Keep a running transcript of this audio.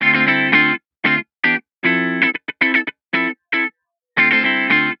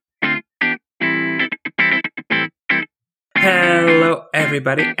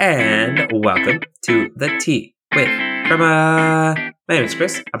everybody, and welcome to The Tea with Crema. My name is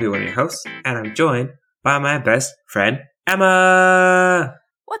Chris. I'll be one of your hosts, and I'm joined by my best friend, Emma.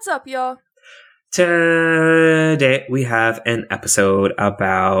 What's up, y'all? Today, we have an episode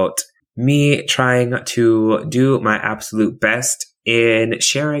about me trying to do my absolute best in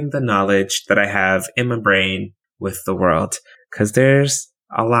sharing the knowledge that I have in my brain with the world. Because there's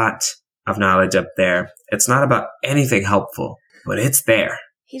a lot of knowledge up there. It's not about anything helpful, but it's there.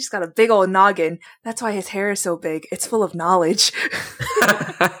 He just got a big old noggin. That's why his hair is so big. It's full of knowledge.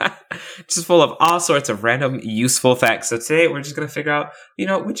 Just full of all sorts of random useful facts. So today we're just going to figure out,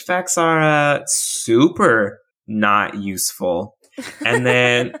 which facts are super not useful. And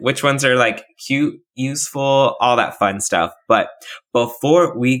then which ones are like cute, useful, all that fun stuff. But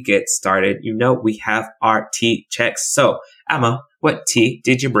before we get started, we have our tea checks. So Emma, what tea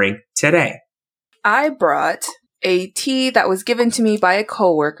did you bring today? I brought a tea that was given to me by a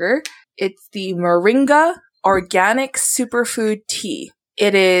coworker. It's the Moringa Organic Superfood Tea.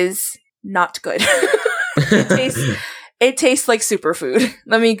 It is not good. It tastes like superfood.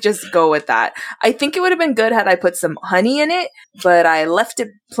 Let me just go with that. I think it would have been good had I put some honey in it, but I left it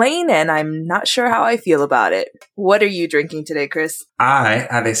plain and I'm not sure how I feel about it. What are you drinking today, Chris? I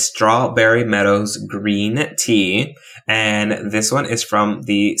have a Strawberry Meadows green tea, and this one is from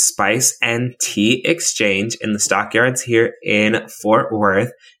the Spice and Tea Exchange in the Stockyards here in Fort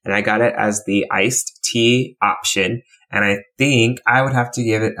Worth, and I got it as the iced tea option, and I think I would have to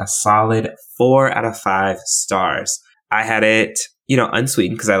give it a solid 4 out of 5 stars. I had it,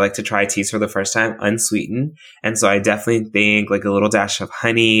 unsweetened because I like to try teas for the first time, unsweetened. And so I definitely think like a little dash of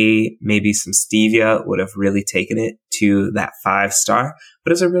honey, maybe some stevia would have really taken it to that 5-star.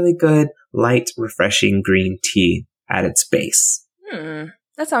 But it's a really good, light, refreshing green tea at its base.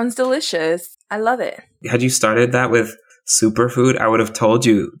 That sounds delicious. I love it. Had you started that with superfood, I would have told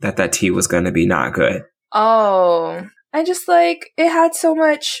you that tea was going to be not good. Oh, I just it had so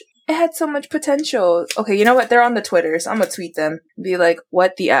much... It had so much potential. Okay, you know what? They're on the Twitter, so I'm gonna tweet them. Be like,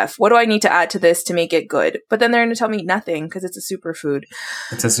 what the F? What do I need to add to this to make it good? But then they're gonna tell me nothing because it's a superfood.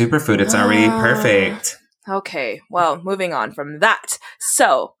 It's a superfood. It's already perfect. Okay, well, moving on from that.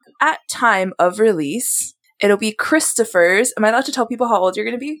 So, at time of release, it'll be Christopher's. Am I allowed to tell people how old you're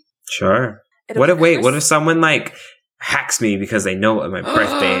gonna be? Sure. What if someone hacks me because they know what my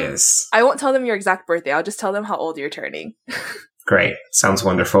birthday is? I won't tell them your exact birthday. I'll just tell them how old you're turning. Great. Sounds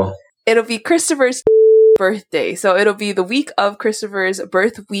wonderful. It'll be Christopher's birthday. So it'll be the week of Christopher's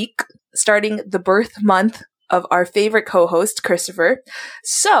birth week, starting the birth month of our favorite co-host, Christopher.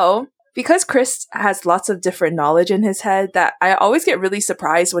 So, because Chris has lots of different knowledge in his head, that I always get really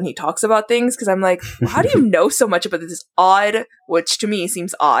surprised when he talks about things, because I'm like, how do you know so much about this odd, which to me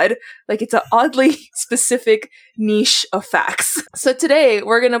seems odd, it's an oddly specific niche of facts. So today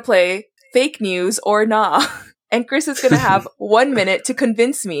we're going to play Fake News or Nah. And Chris is going to have 1 minute to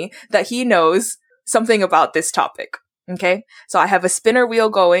convince me that he knows something about this topic. Okay? So I have a spinner wheel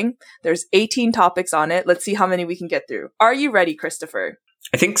going. There's 18 topics on it. Let's see how many we can get through. Are you ready, Christopher?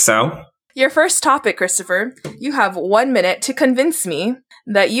 I think so. Your first topic, Christopher. You have 1 minute to convince me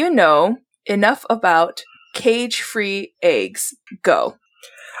that you know enough about cage-free eggs. Go.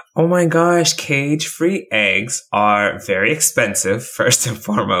 Oh my gosh, cage-free eggs are very expensive, first and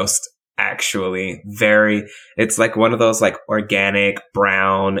foremost. Actually, it's like one of those organic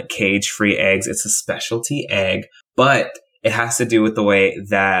brown cage-free eggs. It's a specialty egg, but it has to do with the way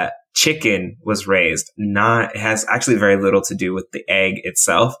that chicken was raised. It has actually very little to do with the egg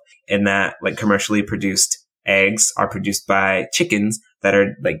itself, in that commercially produced eggs are produced by chickens that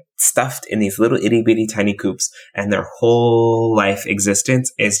are stuffed in these little itty bitty tiny coops, and their whole life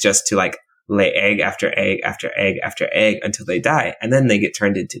existence is just to lay egg after egg after egg after egg until they die. And then they get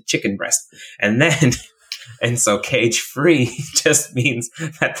turned into chicken breast. And so cage free just means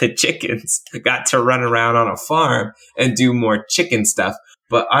that the chickens got to run around on a farm and do more chicken stuff.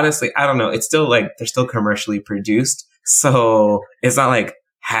 But honestly, I don't know. It's still they're still commercially produced. So it's not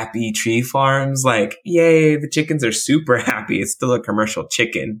Happy Tree Farms, yay, the chickens are super happy. It's still a commercial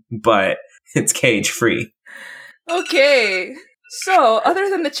chicken, but it's cage free. Okay. So, other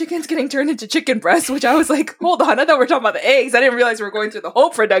than the chickens getting turned into chicken breasts, which I was like, hold on, I thought we were talking about the eggs. I didn't realize we were going through the whole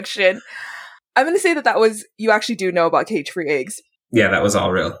production. I'm going to say you actually do know about cage-free eggs. Yeah, that was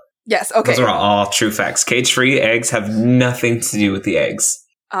all real. Yes, okay. Those are all true facts. Cage-free eggs have nothing to do with the eggs.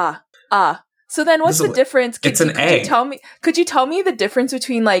 So then what's the difference? It's an egg. Could you tell me the difference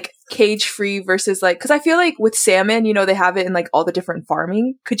between cage-free versus because I feel with salmon, they have it in all the different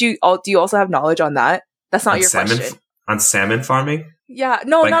farming. Do you also have knowledge on that? That's not your question. On salmon farming? Yeah,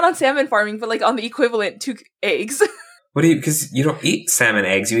 no, not on salmon farming, but on the equivalent to eggs. What do you, because you don't eat salmon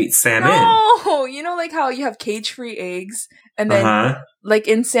eggs, you eat salmon. No! You know, like how you have cage-free eggs, and then, like,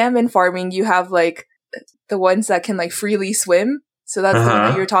 in salmon farming, you have, like, the ones that can, like, freely swim. So that's the one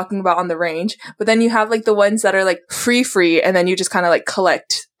that you're talking about on the range. But then you have, like, the ones that are, like, free, and then you just kind of, like,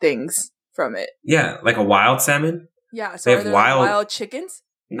 collect things from it. Yeah, like a wild salmon? Yeah, so are there wild chickens?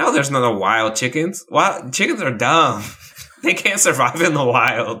 No, there's no wild chickens. Wild chickens are dumb. They can't survive in the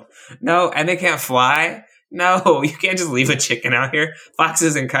wild. No, and they can't fly. No, you can't just leave a chicken out here.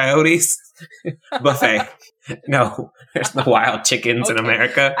 Foxes and coyotes. Buffet. No, there's no wild chickens in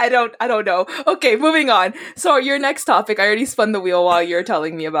America. I don't know. Okay, moving on. So your next topic, I already spun the wheel while you're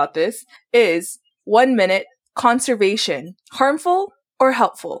telling me about this, is 1 minute conservation. Harmful or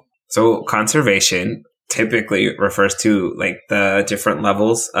helpful? So conservation typically refers to like the different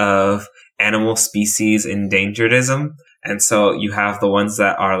levels of animal species endangeredism. And so you have the ones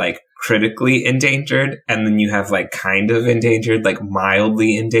that are like critically endangered, and then you have like kind of endangered, like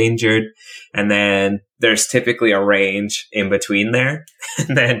mildly endangered. And then there's typically a range in between there.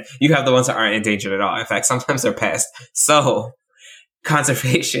 And then you have the ones that aren't endangered at all. In fact, sometimes they're pests. So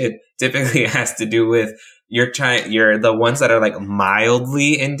conservation typically has to do with you're the ones that are like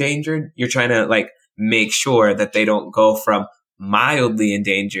mildly endangered. You're trying to like make sure that they don't go from mildly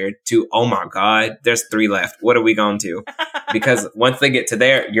endangered to, oh my God, there's 3 left. What are we going to? Because once they get to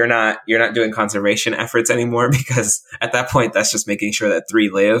there, you're not doing conservation efforts anymore, because at that point, that's just making sure that 3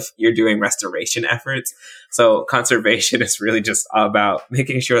 live. You're doing restoration efforts. So conservation is really just about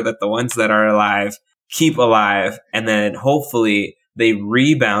making sure that the ones that are alive keep alive, and then hopefully they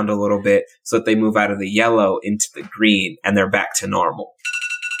rebound a little bit so that they move out of the yellow into the green and they're back to normal.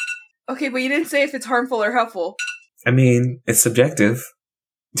 Okay, but you didn't say if it's harmful or helpful. I mean, it's subjective.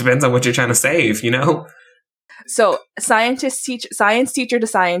 Depends on what you're trying to save, you know? So, science teacher to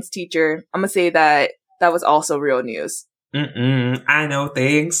science teacher, I'm going to say that was also real news. I know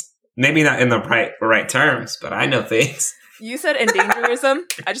things. Maybe not in the right terms, but I know things. You said endangerism.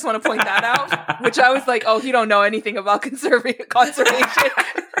 I just want to point that out, which I was like, oh, he don't know anything about conservation.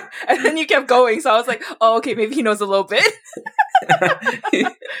 And then you kept going, so I was like, oh, okay, maybe he knows a little bit.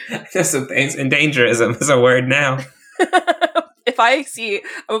 Just some things. Endangerism is a word now. If I see,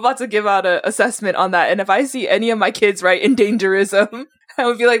 I'm about to give out an assessment on that, and if I see any of my kids write endangerism, I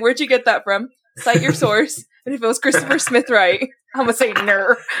would be like, where'd you get that from? Cite your source. And if it was Christopher Smith Wright, I'm gonna say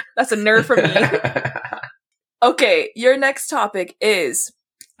ner. That's a ner for me. Okay, your next topic is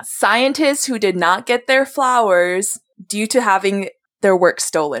scientists who did not get their flowers due to having their work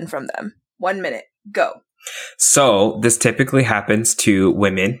stolen from them. 1 minute, go. So this typically happens to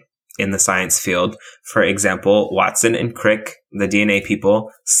women in the science field. For example, Watson and Crick, the DNA people,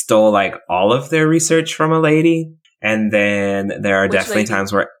 stole like all of their research from a lady. And then there are definitely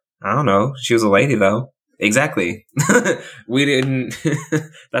times where, I don't know, she was a lady though. Exactly. We didn't,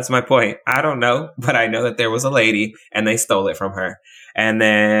 that's my point. I don't know, but I know that there was a lady and they stole it from her. And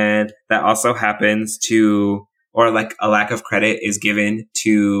then that also happens to, or like a lack of credit is given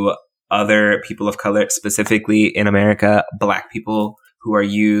to other people of color, specifically in America, Black people, who are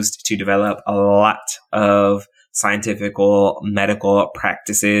used to develop a lot of scientific, medical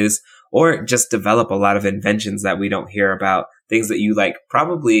practices, or just develop a lot of inventions that we don't hear about. Things that you like,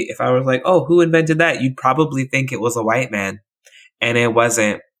 probably, if I was like, oh, who invented that? You'd probably think it was a white man. And it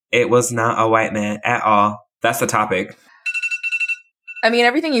wasn't. It was not a white man at all. That's the topic. I mean,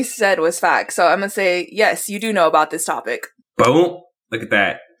 everything you said was fact. So I'm going to say, yes, you do know about this topic. Boom. Look at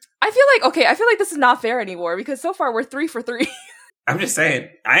that. I feel like this is not fair anymore, because so far we're 3 for 3. I'm just saying.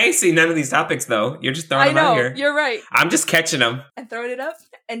 I ain't seen none of these topics, though. You're just throwing them out here. You're right. I'm just catching them. And throwing it up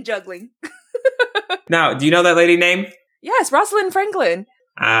and juggling. Now, do you know that lady name? Yes, Rosalind Franklin.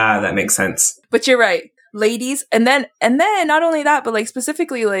 Ah, that makes sense. But you're right. Ladies, and then not only that, but like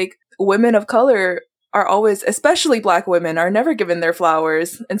specifically like women of color are always, especially Black women, are never given their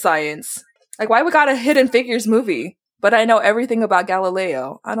flowers in science. Like, why we got a Hidden Figures movie? But I know everything about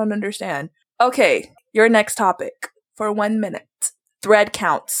Galileo. I don't understand. Okay, your next topic for 1 minute. Thread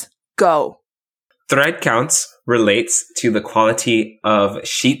counts. Go. Thread counts relates to the quality of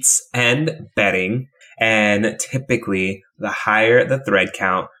sheets and bedding. And typically, the higher the thread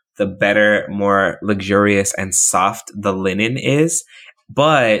count, the better, more luxurious and soft the linen is.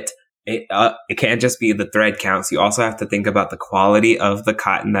 But it can't just be the thread counts. You also have to think about the quality of the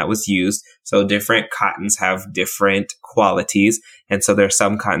cotton that was used. So different cottons have different qualities. And so there's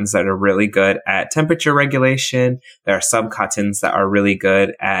some cottons that are really good at temperature regulation. There are some cottons that are really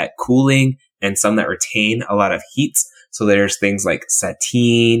good at cooling, and some that retain a lot of heat. So there's things like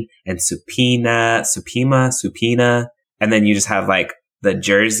sateen and supina. And then you just have like the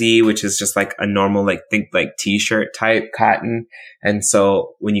jersey, which is just like a normal, like think like t-shirt type cotton. And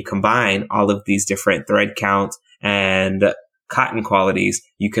so when you combine all of these different thread counts and cotton qualities,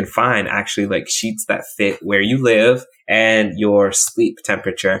 you can find actually like sheets that fit where you live and your sleep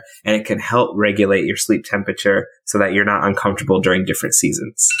temperature. And it can help regulate your sleep temperature so that you're not uncomfortable during different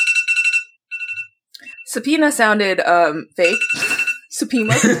seasons. Subpoena sounded fake.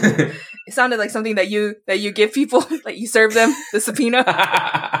 Subpoena. It sounded like something that you give people, like you serve them the subpoena.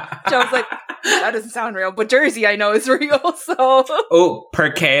 So I was like, that doesn't sound real. But jersey, I know is real. So oh,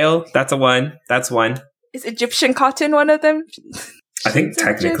 percale, that's one. Is Egyptian cotton one of them? I think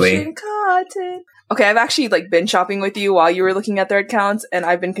technically. Egyptian cotton. Okay, I've actually like been shopping with you while you were looking at thread counts, and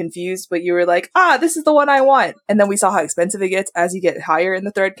I've been confused, but you were like, this is the one I want. And then we saw how expensive it gets as you get higher in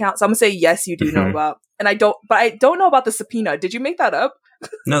the thread count. So I'm gonna say yes, you do know about. And I don't know about the subpoena. Did you make that up?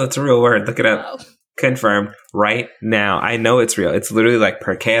 No, that's a real word. Look it up. Oh. Confirmed right now. I know it's real. It's literally like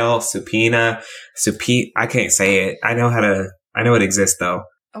percale, subpoena, I can't say it. I know it exists though.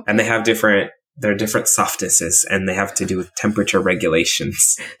 Okay. And they have different softnesses, and they have to do with temperature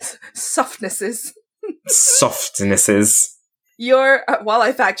regulations. Softnesses. While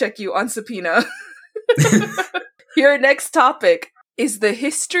I fact check you on subpoena. Your next topic is the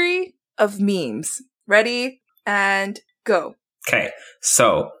history of memes. Ready and go. Okay,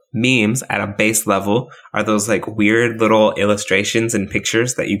 so memes at a base level are those like weird little illustrations and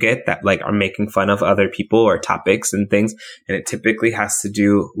pictures that you get that like are making fun of other people or topics and things. And it typically has to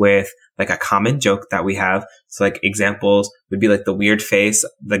do with like a common joke that we have. So like examples would be like the weird face,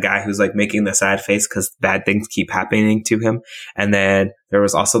 the guy who's like making the sad face because bad things keep happening to him. And then there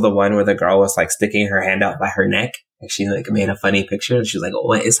was also the one where the girl was like sticking her hand out by her neck. And she like made a funny picture and she's like, oh,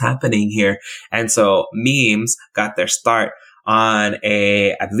 what is happening here? And so memes got their start on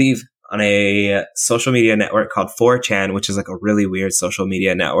a social media network called 4chan, which is like a really weird social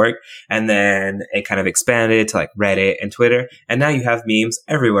media network. And then it kind of expanded to like Reddit and Twitter. And now you have memes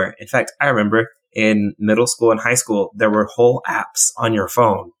everywhere. In fact, I remember in middle school and high school, there were whole apps on your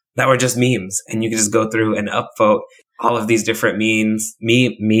phone that were just memes. And you could just go through and upvote all of these different memes.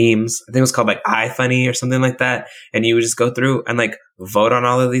 I think it was called like iFunny or something like that. And you would just go through and like vote on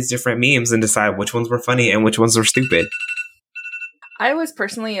all of these different memes and decide which ones were funny and which ones were stupid. I was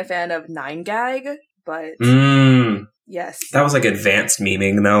personally a fan of 9gag, but yes. That was like advanced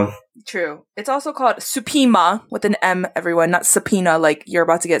memeing though. True. It's also called Supima with an M, everyone, not subpoena, like you're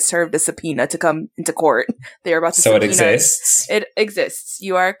about to get served a subpoena to come into court. They're about to subpoena. So it exists? It exists.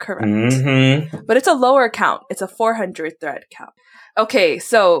 You are correct. Mm-hmm. But it's a lower count. It's a 400 thread count. Okay,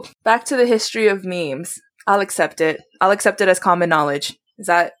 so back to the history of memes. I'll accept it. I'll accept it as common knowledge. Is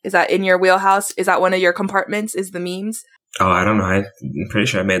that in your wheelhouse? Is that one of your compartments? Is the memes? Oh, I don't know. I'm pretty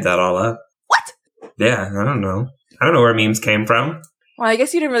sure I made that all up. What? Yeah, I don't know. I don't know where memes came from. Well, I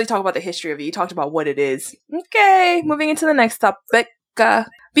guess you didn't really talk about the history of it. You talked about what it is. Okay, moving into the next topic.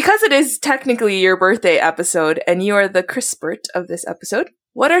 Because it is technically your birthday episode, and you are the Crispert of this episode,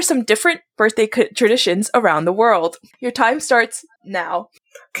 what are some different birthday traditions around the world? Your time starts now.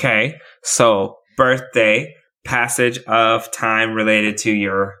 Okay, so birthday, passage of time related to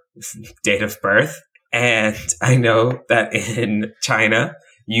your date of birth. And I know that in China,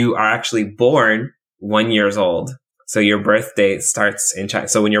 you are actually born 1 year old. So your birthday starts in China.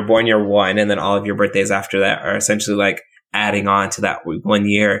 So when you're born, you're 1, and then all of your birthdays after that are essentially like adding on to that 1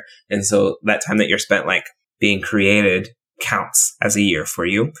 year. And so that time that you're spent like being created counts as a year for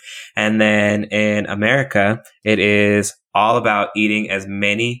you. And then in America, it is all about eating as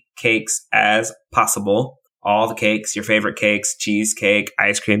many cakes as possible. All the cakes, your favorite cakes, cheesecake,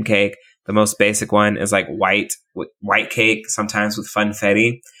 ice cream cake. The most basic one is like white cake, sometimes with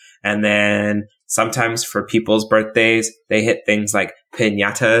funfetti. And then sometimes for people's birthdays, they hit things like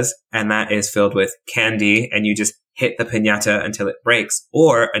piñatas, and that is filled with candy, and you just hit the piñata until it breaks,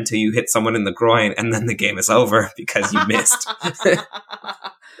 or until you hit someone in the groin, and then the game is over because you missed.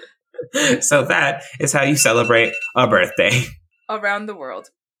 So that is how you celebrate a birthday. Around the world.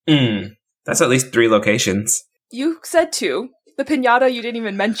 That's at least 3 locations. You said 2. The piñata, you didn't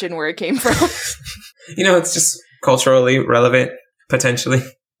even mention where it came from. It's just culturally relevant, potentially.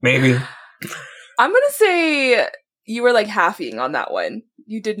 Maybe. I'm going to say you were like halving on that one.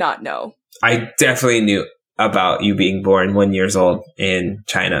 You did not know. I definitely knew about you being born 1 year old in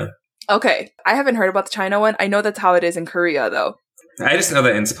China. Okay. I haven't heard about the China one. I know that's how it is in Korea, though. I just know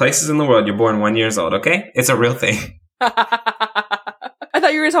that in places in the world, you're born 1 year old, okay? It's a real thing. I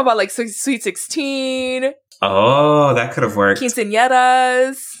thought you were going to talk about like Sweet 16. Oh, that could have worked.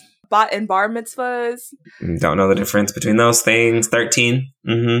 Quinceañeras, bat and bar mitzvahs. Don't know the difference between those things. 13.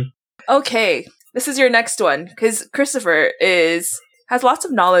 Mm-hmm. Okay, this is your next one, because Christopher has lots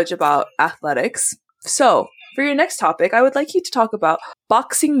of knowledge about athletics. So, for your next topic, I would like you to talk about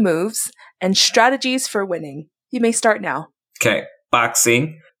boxing moves and strategies for winning. You may start now. Okay,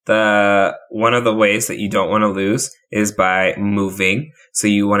 boxing. One of the ways that you don't want to lose is by moving. So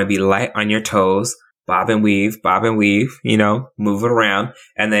you want to be light on your toes, bob and weave, move it around.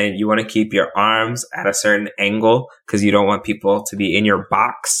 And then you want to keep your arms at a certain angle because you don't want people to be in your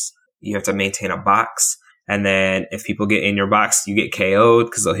box. You have to maintain a box. And then if people get in your box, you get KO'd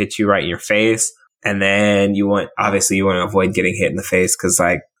because they'll hit you right in your face. And then you want to avoid getting hit in the face because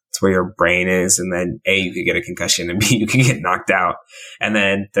it's where your brain is. And then A, you could get a concussion, and B, you can get knocked out. And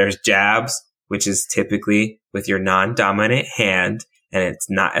then there's jabs, which is typically with your non-dominant hand, and it's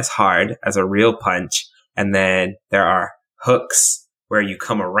not as hard as a real punch. And then there are hooks where you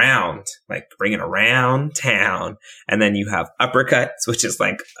come around, like bring it around town. And then you have uppercuts, which is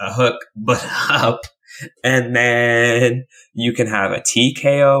like a hook, but up. And then you can have a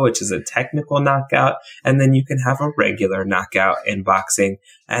TKO, which is a technical knockout. And then you can have a regular knockout in boxing.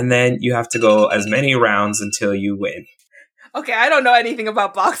 And then you have to go as many rounds until you win. Okay, I don't know anything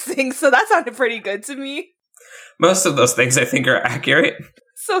about boxing, so that sounded pretty good to me. Most of those things I think are accurate.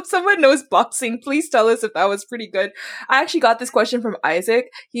 So if someone knows boxing, please tell us if that was pretty good. I actually got this question from Isaac.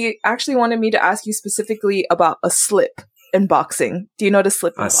 He actually wanted me to ask you specifically about a slip in boxing. Do you know what a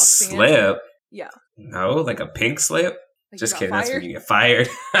slip in boxing is? A slip? Yeah. No, like a pink slip? Like Just kidding, fired? that's when you get fired.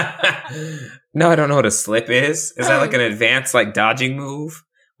 No, I don't know what a slip is. Is that like an advanced dodging move?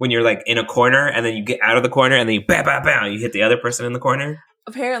 When you're in a corner and then you get out of the corner and then you bam, bam, bam, you hit the other person in the corner?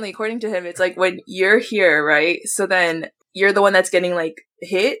 Apparently, according to him, it's like when you're here, right? So then you're the one that's getting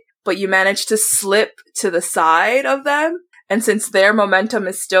hit, but you manage to slip to the side of them. And since their momentum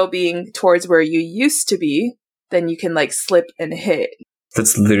is still being towards where you used to be, then you can slip and hit.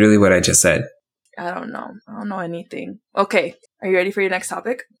 That's literally what I just said. I don't know. I don't know anything. Okay. Are you ready for your next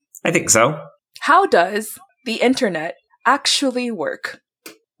topic? I think so. How does the internet actually work?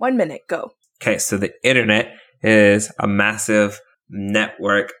 1 minute, go. Okay, so the internet is a massive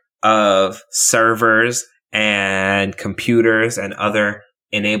network of servers and computers and other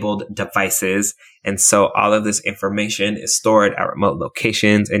enabled devices. And so all of this information is stored at remote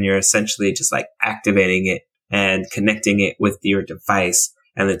locations, and you're essentially just activating it and connecting it with your device.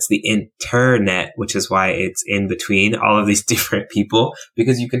 And it's the internet, which is why it's in between all of these different people,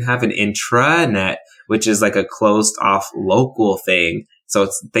 because you can have an intranet, which is a closed off local thing. So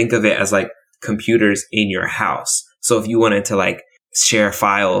think of it as computers in your house. So if you wanted to share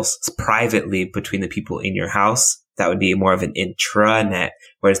files privately between the people in your house, that would be more of an intranet,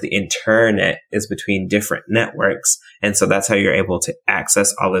 whereas the internet is between different networks. And so that's how you're able to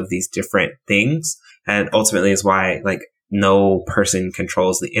access all of these different things. And ultimately is why no person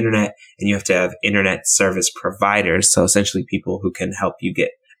controls the internet, and you have to have internet service providers. So essentially people who can help you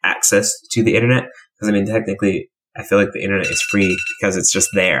get access to the internet. Because technically I feel like the internet is free because it's just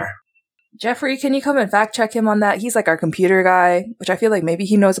there. Jeffrey, can you come and fact check him on that? He's our computer guy, which I feel like maybe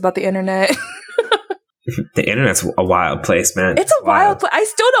he knows about the internet. The internet's a wild place, man. It's a wild place. I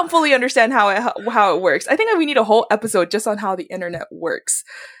still don't fully understand how it works. I think we need a whole episode just on how the internet works.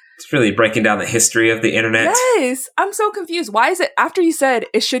 It's really breaking down the history of the internet. Yes. I'm so confused. Why is it, after you said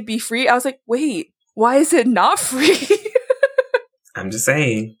it should be free, I was like, wait, why is it not free? I'm just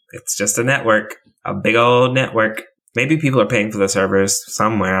saying, it's just a network. A big old network. Maybe people are paying for the servers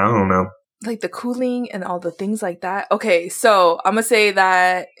somewhere. I don't know. The cooling and all the things like that. Okay, so I'm going to say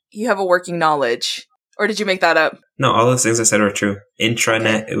that you have a working knowledge. Or did you make that up? No, all those things I said are true.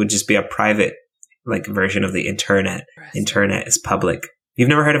 Intranet, it would just be a private version of the internet. Internet is public. You've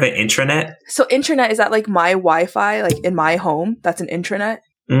never heard of an intranet? So intranet, is that my Wi-Fi, in my home? That's an intranet?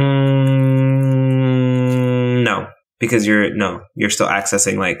 No, because you're still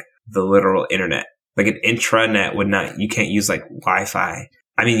accessing the literal internet. An intranet would not, you can't use Wi-Fi.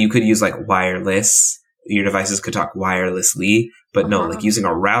 You could use wireless. Your devices could talk wirelessly, but no, using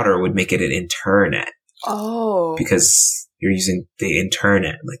a router would make it an internet. Oh. Because you're using the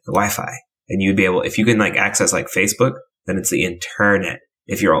internet, the Wi-Fi. And you'd be able, if you can access Facebook, then it's the internet.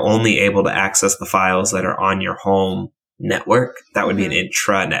 If you're only able to access the files that are on your home network, that would be an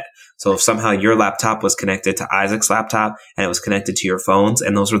intranet. So if somehow your laptop was connected to Isaac's laptop and it was connected to your phones,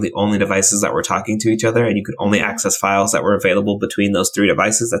 and those were the only devices that were talking to each other, and you could only access files that were available between those three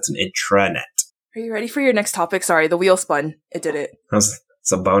devices, that's an intranet. Are you ready for your next topic? Sorry, the wheel spun. It did it.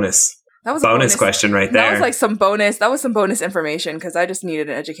 It's a bonus. That was bonus question right there. That was some bonus information because I just needed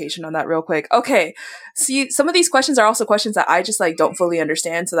an education on that real quick. Okay. See, some of these questions are also questions that I just don't fully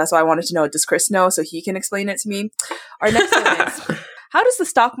understand. So that's why I wanted to know, does Chris know so he can explain it to me? Our next one is, how does the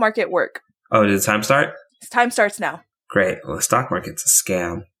stock market work? Oh, did the time start? Time starts now. Great. Well, the stock market's a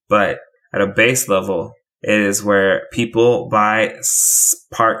scam, but at a base level, it is where people buy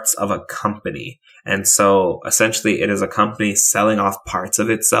parts of a company. And so essentially it is a company selling off parts of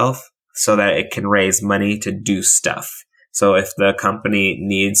itself so that it can raise money to do stuff. So if the company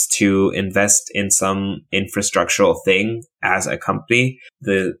needs to invest in some infrastructural thing as a company,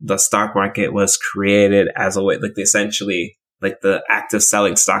 the stock market was created as a way, like essentially, like the act of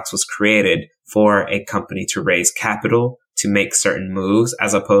selling stocks was created for a company to raise capital to make certain moves,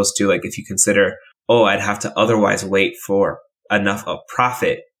 as opposed to like if you consider, oh, I'd have to otherwise wait for enough of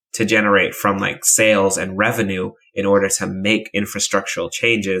profit to generate from like sales and revenue in order to make infrastructural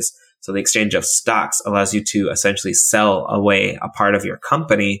changes. So the exchange of stocks allows you to essentially sell away a part of your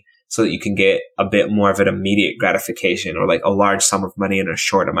company so that you can get a bit more of an immediate gratification or like a large sum of money in a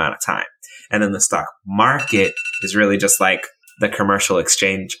short amount of time. And then the stock market is really just like the commercial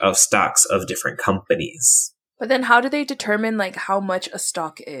exchange of stocks of different companies. But then how do they determine like how much a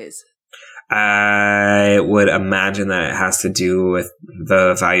stock is? I would imagine that it has to do with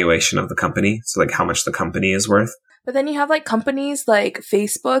the valuation of the company. So like how much the company is worth. But then you have like companies like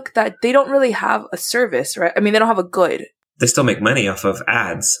Facebook that they don't really have a service, right? I mean, they don't have a good. They still make money off of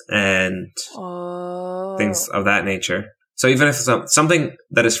ads and Oh. things of that nature. So even if it's something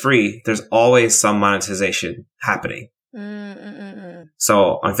that is free, there's always some monetization happening.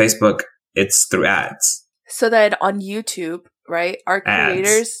 So on Facebook, it's through ads. So then on YouTube, right, our Ads.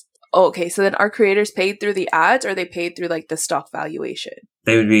 creators... Oh, okay, so then our creators paid through the ads or they paid through like the stock valuation?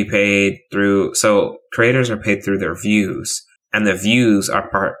 They would be paid through, so creators are paid through their views, and the views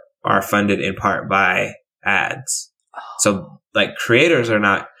are funded in part by ads. Oh. So like creators are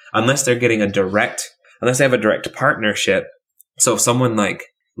not, unless they have a direct partnership. So if someone like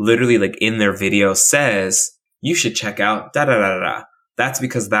literally like in their video says, you should check out da da da da, that's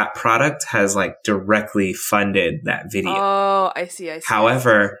because that product has like directly funded that video. Oh, I see.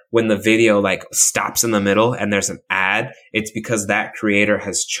 However, when the video like stops in the middle and there's an ad, it's because that creator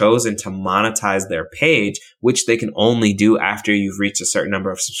has chosen to monetize their page, which they can only do after you've reached a certain number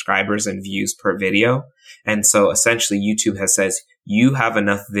of subscribers and views per video. And so essentially YouTube has says you have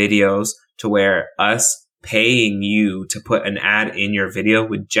enough videos to where us paying you to put an ad in your video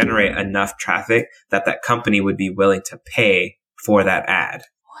would generate enough traffic that that company would be willing to pay for that ad.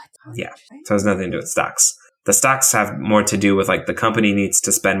 What? Yeah. So it has nothing to do with stocks. The stocks have more to do with like the company needs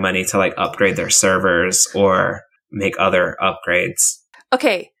to spend money to like upgrade their servers or make other upgrades.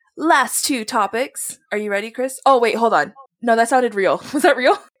 Okay, last two topics. Are you ready, Chris? Oh, wait, hold on. No, that sounded real. Was that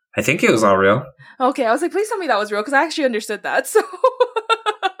real? I think it was all real. Okay, I was like, please tell me that was real because I actually understood that. So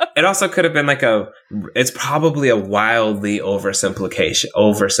it also could have been like it's probably a wildly oversimplification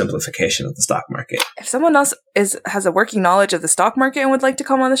of the stock market. If someone else has a working knowledge of the stock market and would like to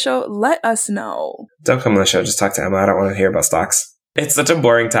come on the show, let us know. Don't come on the show. Just talk to Emma. I don't want to hear about stocks. It's such a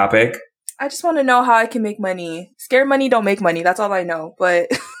boring topic. I just want to know how I can make money. Scared money don't make money. That's all I know. But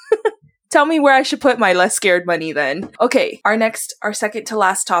tell me where I should put my less scared money then. Okay, our second to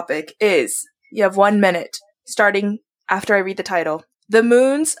last topic is, you have 1 minute, starting after I read the title. The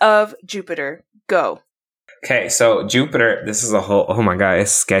moons of Jupiter. Go. Okay, so Jupiter, this is oh my god,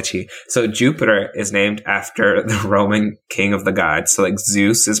 it's sketchy. So Jupiter is named after the Roman king of the gods. So like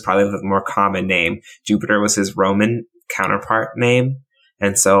Zeus is probably the more common name. Jupiter was his Roman counterpart name.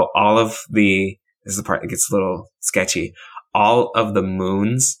 And so this is the part that gets a little sketchy. All of the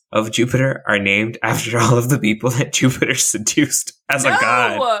moons of Jupiter are named after all of the people that Jupiter seduced as a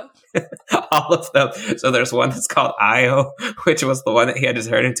god. All of them. So there's one that's called Io, which was the one that he had to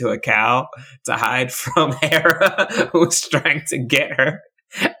turn into a cow to hide from Hera, who was trying to get her.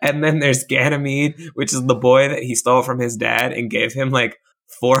 And then there's Ganymede, which is the boy that he stole from his dad and gave him like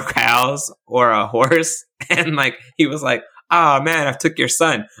 4 cows or a horse. And like he was like, oh man, I took your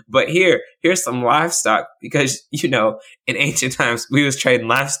son, but here's some livestock, because, you know, in ancient times, we was trading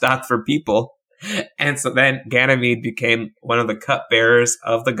livestock for people. And so then Ganymede became one of the cupbearers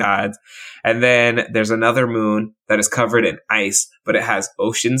of the gods. And then there's another moon that is covered in ice, but it has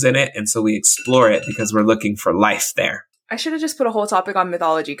oceans in it. And so we explore it because we're looking for life there. I should have just put a whole topic on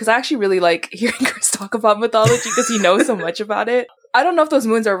mythology, because I actually really like hearing Chris talk about mythology because he knows so much about it. I don't know if those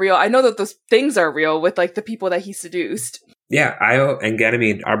moons are real. I know that those things are real with like the people that he seduced. Yeah, Io and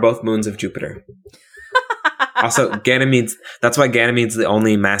Ganymede are both moons of Jupiter. Also, that's why Ganymede's the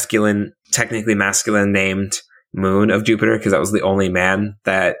only technically masculine named moon of Jupiter, because that was the only man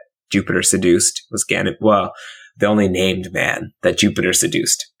that Jupiter seduced, was the only named man that Jupiter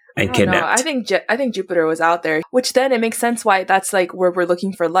seduced and kidnapped. I think Jupiter was out there, which then it makes sense why that's like where we're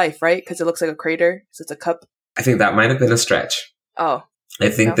looking for life, right? Because it looks like a crater, so it's a cup. I think that might have been a stretch. Oh. I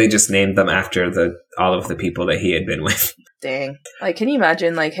think No. they just named them after all of the people that he had been with. Dang. Like, can you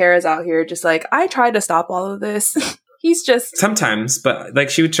imagine, like, Hera's out here just like, I tried to stop all of this. He's just... Sometimes, but like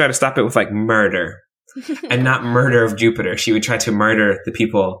she would try to stop it with like murder. And not murder of Jupiter. She would try to murder the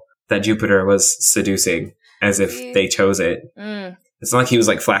people that Jupiter was seducing as if they chose it. Mm. It's not like he was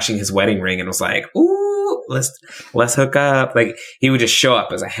like flashing his wedding ring and was like, ooh, let's hook up. Like he would just show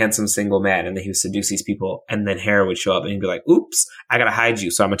up as a handsome single man and then he would seduce these people. And then Hera would show up and he'd be like, oops, I gotta hide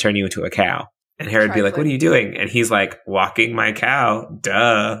you. So I'm gonna turn you into a cow. And Hera would be like, what are you doing? And he's like, walking my cow.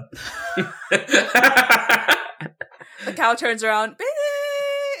 Duh. The cow turns around.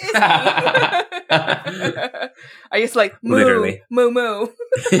 It's me. I used to like moo, Literally. moo moo.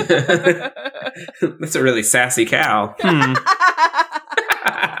 That's a really sassy cow.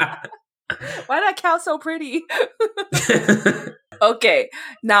 Why that cow so pretty? Okay,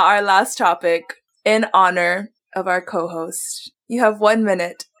 now our last topic in honor of our co-host. You have 1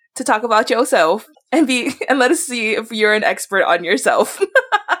 minute to talk about yourself and let us see if you're an expert on yourself.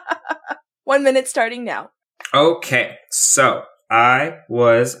 1 minute starting now. Okay, so I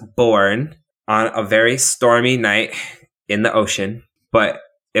was born on a very stormy night in the ocean, but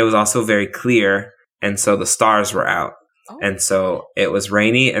it was also very clear, and so the stars were out. Oh. And so it was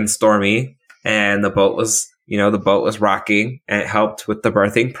rainy and stormy, and the boat was rocking, and it helped with the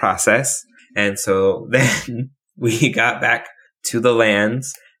birthing process. And so then we got back to the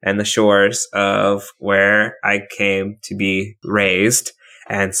lands and the shores of where I came to be raised.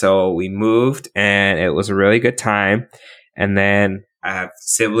 And so we moved, and it was a really good time. And then I have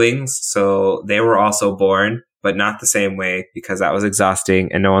siblings, so they were also born, but not the same way because that was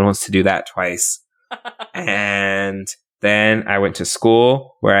exhausting and no one wants to do that twice. And then I went to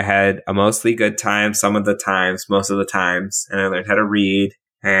school where I had a mostly good time most of the times, and I learned how to read,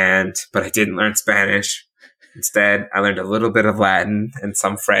 but I didn't learn Spanish. Instead, I learned a little bit of Latin and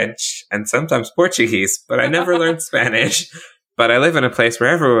some French and sometimes Portuguese, but I never learned Spanish. But I live in a place where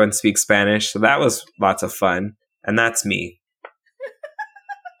everyone speaks Spanish, so that was lots of fun. And that's me.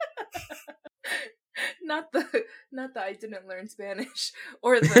 Not the I didn't learn Spanish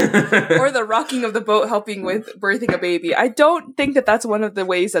or the rocking of the boat helping with birthing a baby. I don't think that that's one of the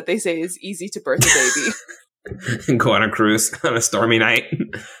ways that they say is easy to birth a baby. Go on a cruise on a stormy night.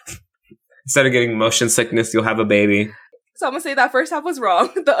 Instead of getting motion sickness, you'll have a baby. So I'm gonna say that first half was wrong.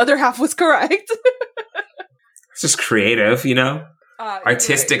 The other half was correct. It's just creative,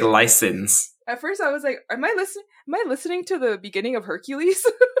 artistic anyway. License. At first, I was like, "Am I listening to the beginning of Hercules?"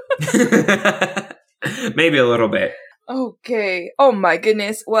 Maybe a little bit. Okay. Oh my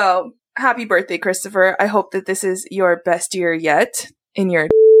goodness. Well, happy birthday, Christopher. I hope that this is your best year yet in your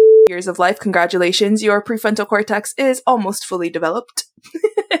years of life. Congratulations. Your prefrontal cortex is almost fully developed.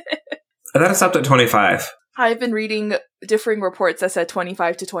 I thought it stopped at 25. I've been reading differing reports that said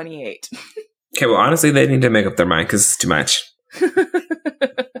 25 to 28. Okay, well, honestly, they need to make up their mind because it's too much.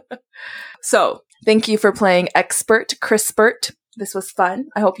 So, thank you for playing Expert Crispert. This was fun.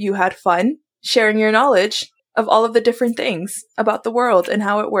 I hope you had fun sharing your knowledge of all of the different things about the world and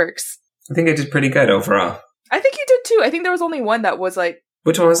how it works. I think I did pretty good overall. I think you did too. I think there was only one that was like...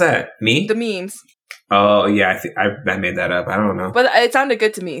 Which one was that? Me? The memes. Oh, yeah, I think I made that up. I don't know. But it sounded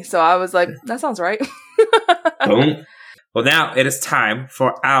good to me, so I was like, that sounds right. Boom. Well, now it is time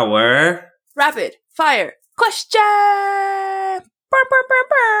for our... Rapid fire question! Burr, burr, burr,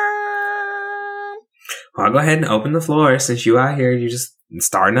 burr. I'll go ahead and open the floor since you out here. You're just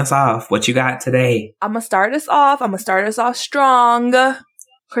starting us off. What you got today? I'm gonna start us off strong.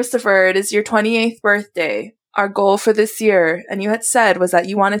 Christopher, it is your 28th birthday. Our goal for this year, and you had said, was that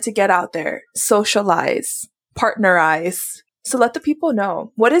you wanted to get out there, socialize, partnerize. So let the people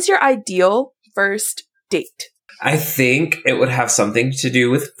know. What is your ideal first date? I think it would have something to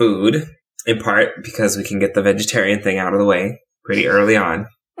do with food, in part because we can get the vegetarian thing out of the way pretty early on.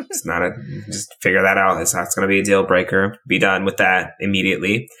 Just figure that out. That's going to be a deal breaker. Be done with that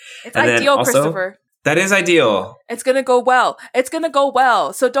immediately. It's and ideal, also, Christopher. That is ideal. It's going to go well. It's going to go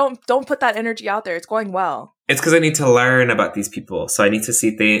well. So don't put that energy out there. It's going well. It's because I need to learn about these people. So I need to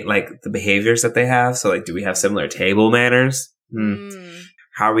see the behaviors that they have. So do we have similar table manners?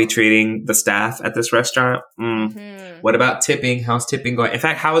 How are we treating the staff at this restaurant? Mm-hmm. What about tipping? How's tipping going? In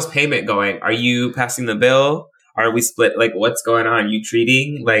fact, how is payment going? Are you passing the bill? Are we split? What's going on? You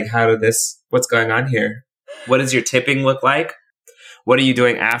treating? What's going on here? What does your tipping look like? What are you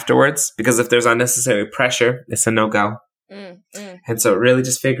doing afterwards? Because if there's unnecessary pressure, it's a no-go. And so really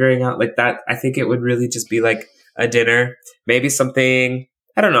just figuring out that, I think it would really just be a dinner, maybe something,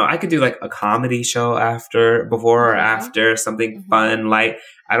 I don't know. I could do a comedy show before or after, something fun, light.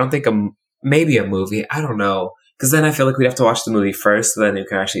 I don't think maybe a movie. I don't know. Because then I feel like we'd have to watch the movie first, so then you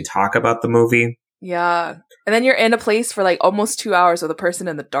can actually talk about the movie. Yeah. And then you're in a place for like almost 2 hours with a person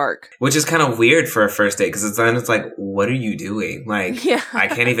in the dark. Which is kind of weird for a first date, because then it's like, what are you doing? Like, Yeah. I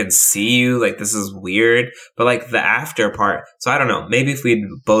can't even see you. Like, this is weird. But like the after part, so I don't know. Maybe if we'd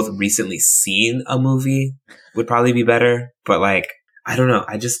both recently seen a movie, would probably be better. But like, I don't know.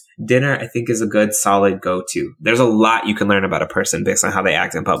 Dinner, I think, is a good, solid go-to. There's a lot you can learn about a person based on how they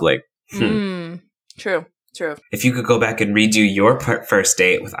act in public. True. If you could go back and redo your first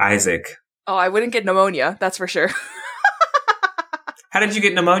date with Isaac. Oh, I wouldn't get pneumonia. That's for sure. How did you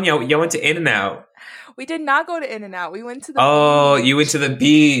get pneumonia? You went to In-N-Out. We did not go to In-N-Out. We went to the beach. You went to the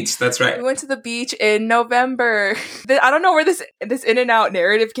beach. That's right. We went to the beach in November. I don't know where this In-N-Out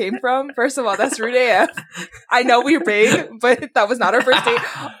narrative came from. First of all, that's rude AF. I know we were big, but that was not our first date.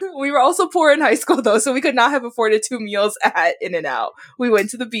 We were also poor in high school, though, so we could not have afforded 2 meals at In-N-Out. We went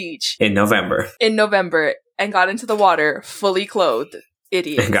to the beach. In November. And got into the water fully clothed.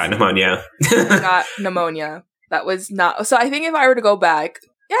 Idiots. And got pneumonia. Got pneumonia. That was not... So I think if I were to go back...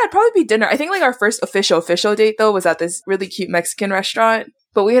 Yeah, it'd probably be dinner. I think like our first official date though was at this really cute Mexican restaurant.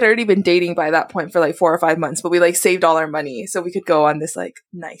 But we had already been dating by that point for like 4 or 5 months. But we like saved all our money so we could go on this like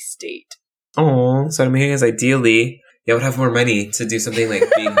nice date. Oh, so I'm hearing is ideally you would have more money to do something like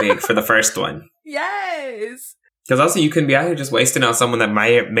big for the first one. Yes. Because also you can be out here just wasting on someone that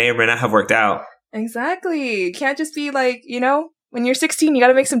may or may not have worked out. Exactly. You can't just be like, when you're 16, you got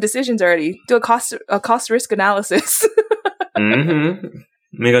to make some decisions already. Do a cost risk analysis. Mm-hmm.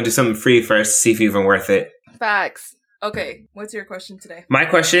 We're going to do something free first, see if you're even worth it. Facts. Okay, what's your question today? My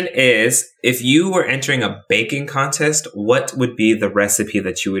question is, if you were entering a baking contest, what would be the recipe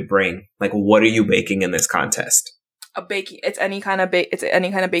that you would bring? Like, what are you baking in this contest? It's any kind of baking?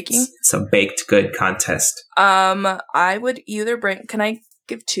 It's a baked good contest. I would either bring... Can I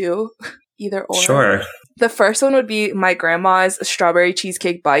give 2? Either or? Sure. The first one would be my grandma's strawberry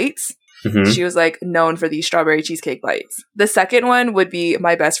cheesecake bites. Mm-hmm. She was like known for these strawberry cheesecake bites. The second one would be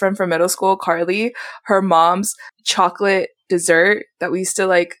my best friend from middle school, Carly, her mom's chocolate dessert that we used to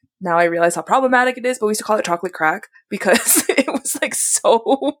like. Now I realize how problematic it is, but we used to call it chocolate crack because it was like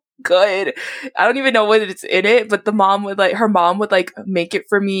so good. I don't even know what it's in it, but her mom would like make it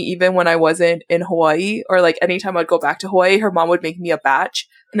for me even when I wasn't in Hawaii, or like anytime I'd go back to Hawaii, her mom would make me a batch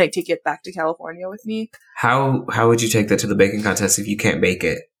and I'd take it back to California with me. How would you take that to the baking contest if you can't bake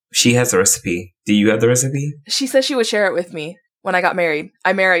it? She has the recipe. Do you have the recipe? She said she would share it with me when I got married.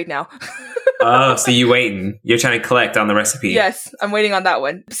 I'm married now. Oh, so you waiting. You're trying to collect on the recipe. Yes, I'm waiting on that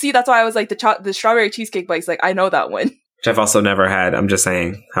one. See, that's why I was like, the strawberry cheesecake bites, like, I know that one. Which I've also never had. I'm just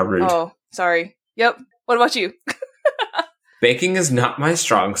saying. How rude. Oh, sorry. Yep. What about you? Baking is not my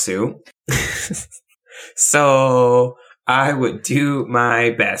strong suit. So I would do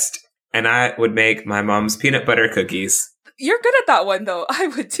my best. And I would make my mom's peanut butter cookies. You're good at that one, though. I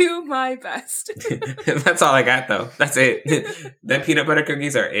would do my best. That's all I got, though. That's it. The peanut butter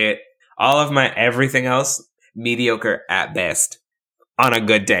cookies are it. All of my everything else, mediocre at best. On a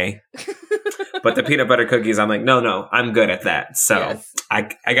good day. But the peanut butter cookies, I'm like, no, I'm good at that. So yes.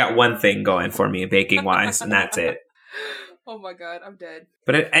 I got one thing going for me baking-wise, and that's it. Oh my God, I'm dead.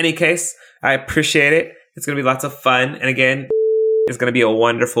 But in any case, I appreciate it. It's going to be lots of fun. And again, it's going to be a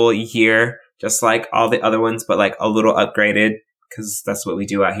wonderful year. Just like all the other ones, but like a little upgraded, because that's what we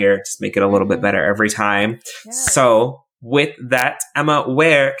do out here. Just make it a little bit better every time. Yeah. So with that, Emma,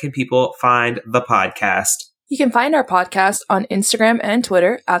 where can people find the podcast? You can find our podcast on Instagram and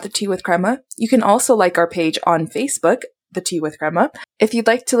Twitter at The Tea with Crema. You can also like our page on Facebook, The Tea with Crema. If you'd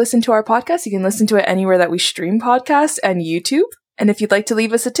like to listen to our podcast, you can listen to it anywhere that we stream podcasts and YouTube. And if you'd like to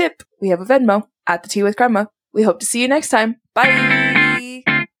leave us a tip, we have a Venmo at The Tea with Crema. We hope to see you next time. Bye!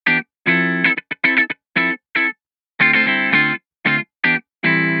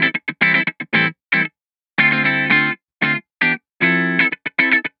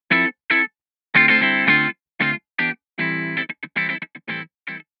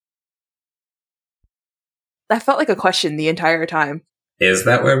 That felt like a question the entire time. Is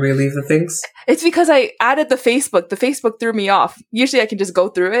that where we leave the things? It's because I added the Facebook. The Facebook threw me off. Usually I can just go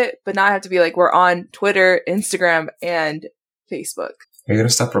through it, but now I have to be like, we're on Twitter, Instagram, and Facebook. Are you going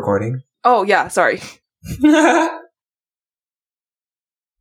to stop recording? Oh, yeah. Sorry.